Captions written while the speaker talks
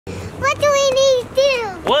What do we need to do?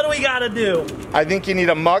 What do we gotta do? I think you need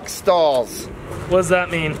a muck stalls. What does that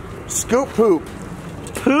mean? Scoop poop.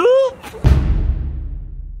 Poop?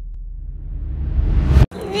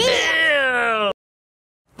 Ew.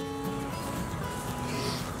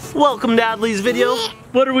 Welcome to Adley's video.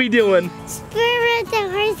 What are we doing? Spirit the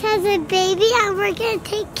horse has a baby and we're gonna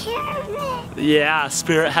take care of it. Yeah,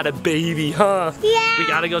 Spirit had a baby, huh? Yeah. We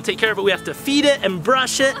gotta go take care of it. We have to feed it and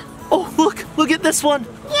brush it. Oh, look at this one.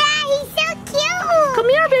 Yeah, he's so cute. Come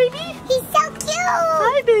here, baby. He's so cute.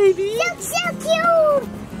 Hi, baby. So cute.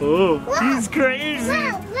 Oh, Whoa. he's crazy.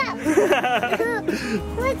 Whoa.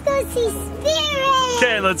 Let's go see Spirit.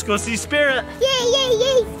 Okay, let's go see Spirit.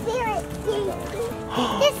 Yay, Spirit. Yay.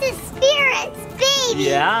 This is Spirit's baby.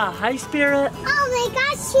 Yeah, hi, Spirit. Oh my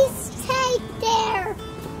gosh, she's right there.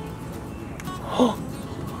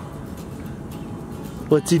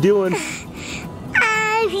 What's he doing?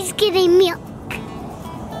 He's getting milk.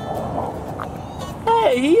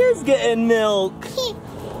 Hey, he is getting milk.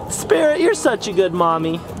 Spirit, you're such a good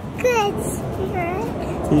mommy. Good,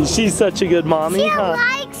 Spirit. She's such a good mommy, She huh?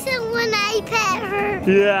 likes it when I pet her.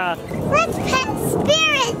 Yeah. Let's pet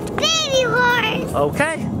Spirit's baby horse.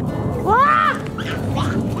 Okay. Wah!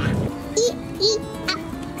 Eat, up.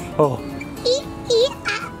 Oh. Eat,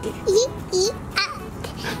 up. Eat, up.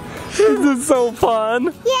 This is so fun.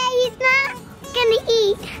 Yeah, he's not gonna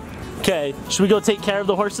eat. Okay, should we go take care of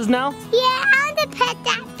the horses now? Yeah, I want to pet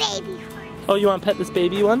that baby horse. Oh, you want to pet this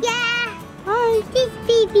baby one? Yeah. Oh, this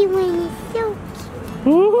baby one is so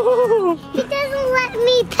Ooh. cute. He doesn't let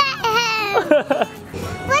me pet him.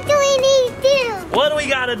 What do we need to do? What do we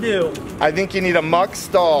gotta do? I think you need a muck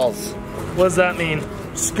stalls. What does that mean?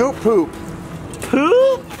 Scoop poop.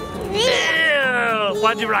 Poop? Ew.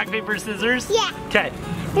 Why'd you rock, paper, scissors? Yeah. Okay.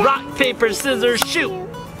 Rock, paper, scissors, shoot.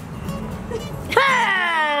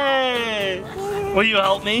 Hey! Will you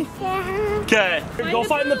help me? Yeah. Okay. Go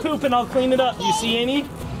find the poop and I'll clean it up. You see any?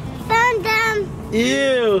 Found them.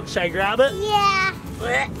 Ew. Should I grab it? Yeah.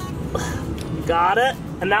 Got it.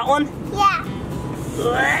 And that one? Yeah.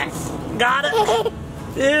 Got it.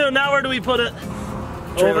 Ew, now where do we put it?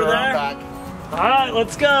 Turn Over around there? back. All right,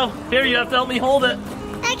 let's go. Here, you have to help me hold it.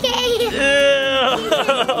 Okay. Ew.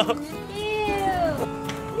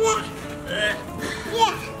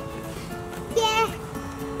 Yeah.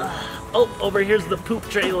 Oh, over here's the poop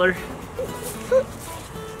trailer.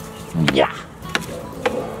 Yeah.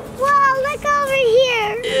 Whoa, look over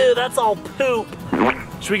here. Ew, that's all poop.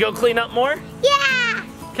 Should we go clean up more? Yeah.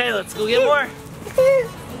 Okay, let's go get more.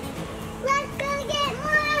 Let's go get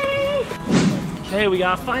more. Okay, we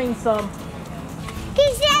gotta find some. Can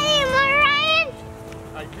you see any more, Ryan?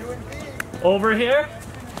 I do indeed. Over here?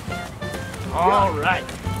 All right.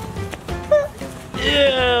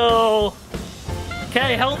 Ew.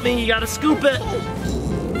 Okay, help me. You gotta scoop it. Ew.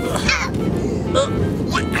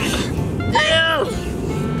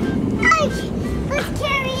 Let's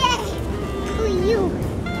carry it. You.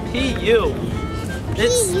 P.U.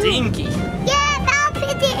 It's P.U. stinky. Yeah, I'll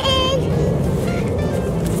put it in.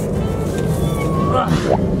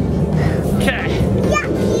 Okay. Yeah.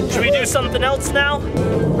 Should we do something else now?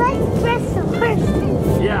 Let's press the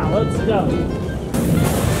horses. Yeah, let's go.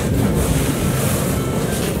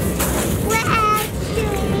 What else do we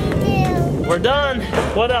do? We're done.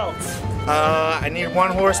 What else? I need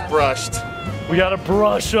one horse brushed. We gotta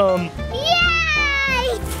brush them.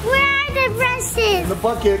 Yay! Where are the brushes? The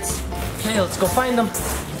buckets. Okay, let's go find them.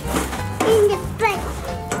 In the butt.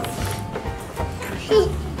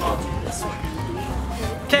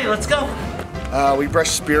 Okay, let's go. We brush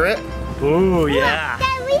Spirit. Ooh, yeah.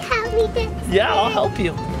 Dad, will you help me do? Yeah, I'll help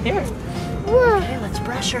you. Here. Whoa. Okay, let's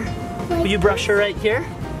brush her. Will you brush her right here?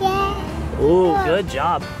 Yeah. Ooh, good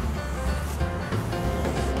job.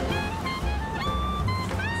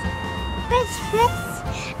 Brush.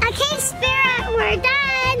 Okay, Spirit, we're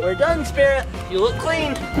done. We're done, Spirit. You look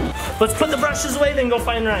clean. Let's put the brushes away, then go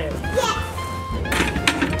find Ryan. Yeah.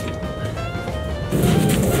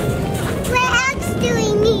 What else do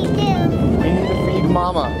we need to do? We need to feed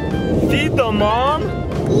Mama. Feed the mom?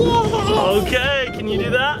 Yeah. Okay, can you do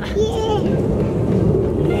that? Yeah.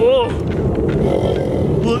 Whoa.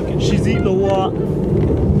 Look, she's eating a lot.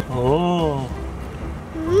 Oh,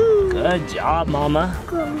 good job, Mama.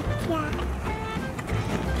 Good job.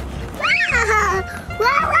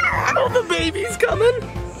 Wow. Oh, the baby's coming.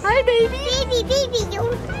 Hi, baby. Baby, you.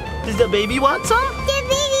 Does the baby want some? Yeah,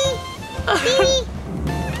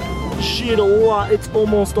 baby. She ate a lot. It's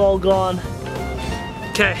almost all gone.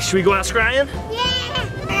 Okay, should we go ask Ryan? Yeah,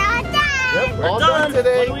 we're all done. Yep, We're all done. done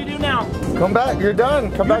today. What do we do now? Come back, you're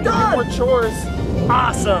done. Come back You're and do more chores.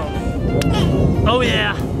 Awesome. Oh,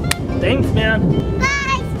 yeah. Thanks, man.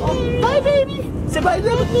 Bye, Spirit. Say bye,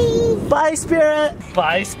 Niko. Bye, Spirit.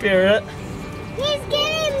 Bye, Spirit. He's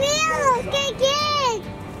getting milk again.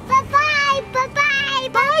 Bye-bye, bye-bye,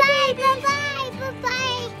 bye-bye, bye-bye,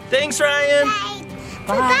 bye-bye. Thanks, Ryan. Bye.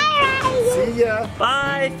 Bye. Bye-bye, Ryan. See ya.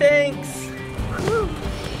 Bye, thanks.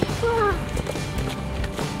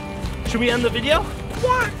 Should we end the video?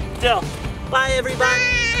 Yeah. Still. Bye, everybody.